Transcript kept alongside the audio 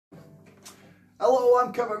Hello,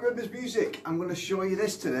 I'm Kevin Ribbers Music. I'm going to show you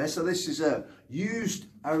this today. So this is a used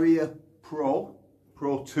Aria Pro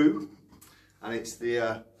 2, and it's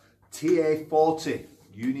the TA-40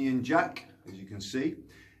 Union Jack. As you can see,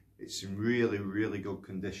 it's in really good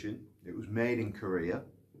condition. It was made in Korea.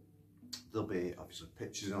 There'll be obviously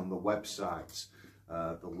pictures on the website.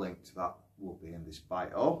 The link to that will be in this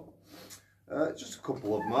bio. Just a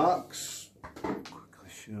couple of marks. Quickly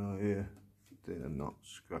show you. They're not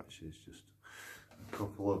scratches, just a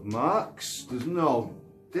couple of marks. There's no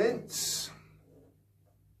dents.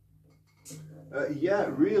 Yeah,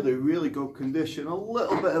 really good condition. A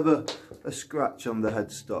little bit of a scratch on the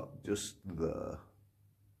headstock just there.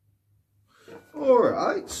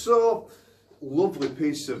 Alright, so lovely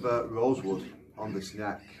piece of rosewood on this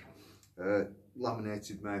neck.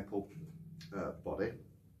 Laminated maple body.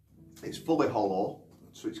 It's fully hollow,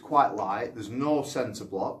 so it's quite light. There's no centre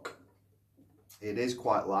block. It is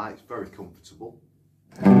quite light, it's very comfortable.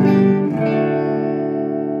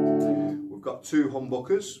 We've got two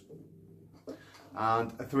humbuckers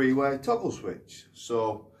and a three-way toggle switch.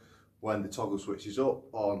 So when the toggle switch is up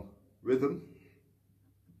on rhythm,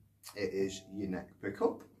 it is your neck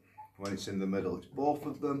pickup. When it's in the middle, it's both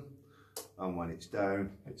of them. And when it's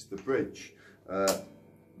down, it's the bridge.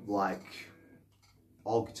 Like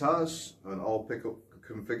all guitars and all pickup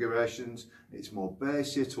configurations, it's more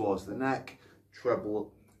bassier towards the neck.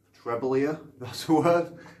 Treblier, that's a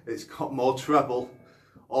word. It's got more treble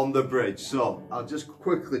on the bridge. So I'll just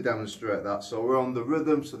quickly demonstrate that. So we're on the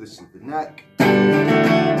rhythm, so this is the neck. Then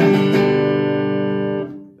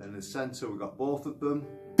in the centre we've got both of them.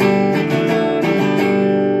 You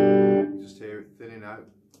just hear it thinning out.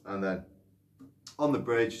 And then on the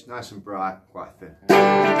bridge, nice and bright, quite thin.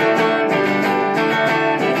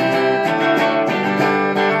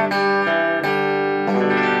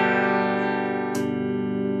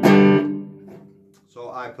 So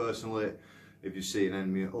I personally, if you've seen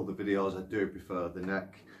any other videos, I do prefer the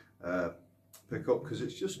neck pickup because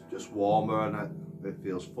it's just warmer and it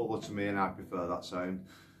feels fuller to me, and I prefer that sound.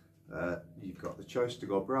 You've got the choice to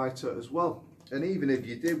go brighter as well. And even if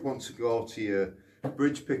you did want to go to your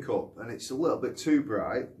bridge pickup and it's a little bit too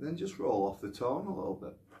bright, then just roll off the tone a little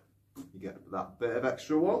bit. You get that bit of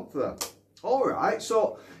extra warmth there. Alright,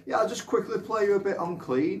 so yeah, I'll just quickly play you a bit on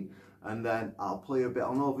clean, and then I'll play you a bit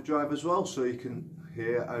on overdrive as well, so you can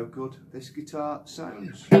hear how good this guitar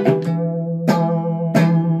sounds.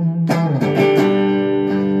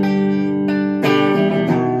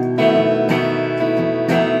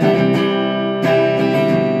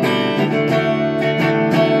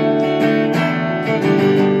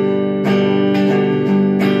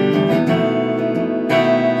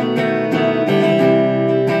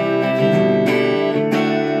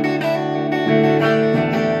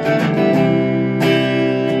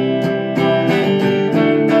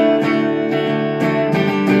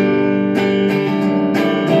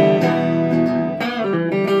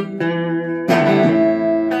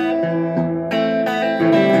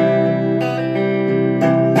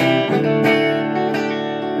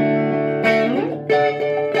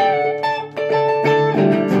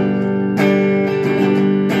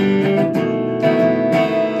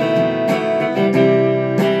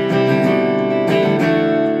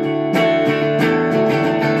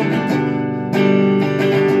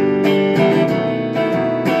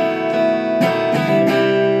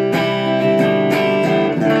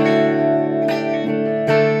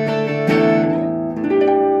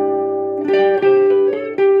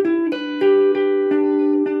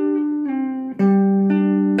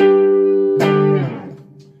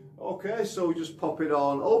 Okay, so we just pop it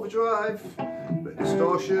on overdrive, a bit of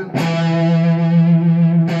distortion.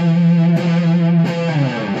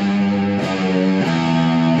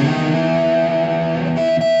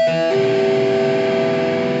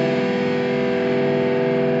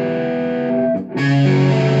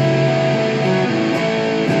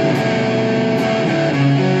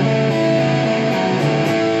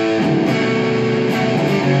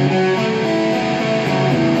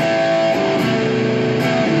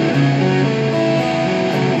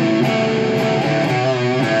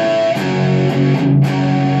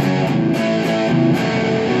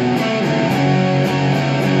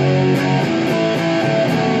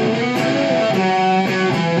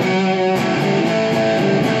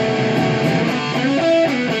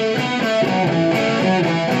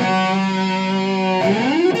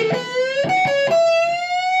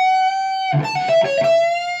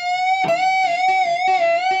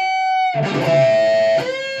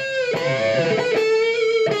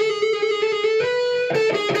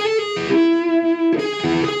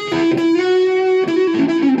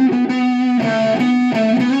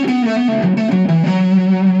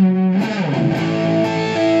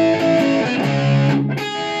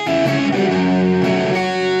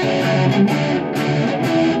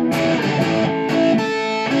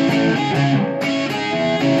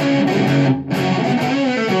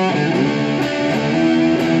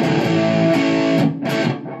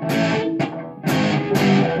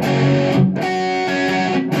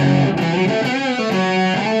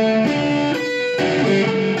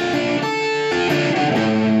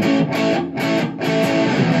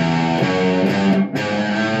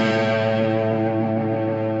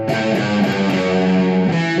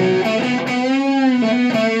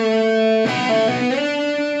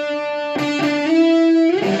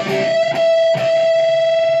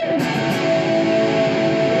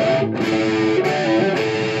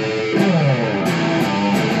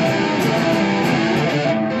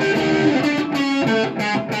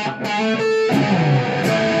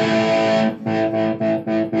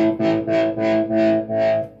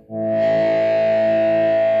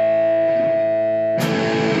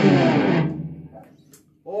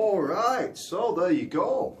 So there you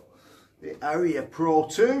go, the Aria Pro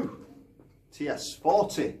 2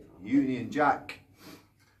 TS-40 Union Jack,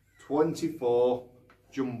 24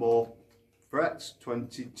 jumbo frets,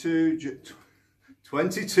 22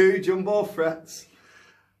 jumbo frets,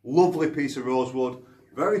 lovely piece of rosewood,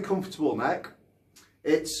 very comfortable neck.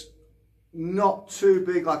 It's not too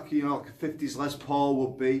big like, you know, like a 50s Les Paul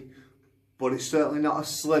would be, but it's certainly not a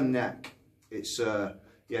slim neck. It's yeah,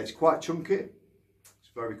 it's quite chunky. It's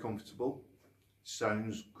very comfortable.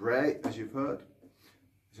 Sounds great, as you've heard.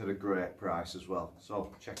 It's at a great price as well,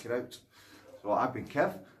 so check it out. So I've been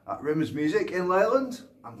Kev at Rimmers Music in Leyland,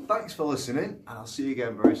 and thanks for listening, and I'll see you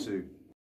again very soon.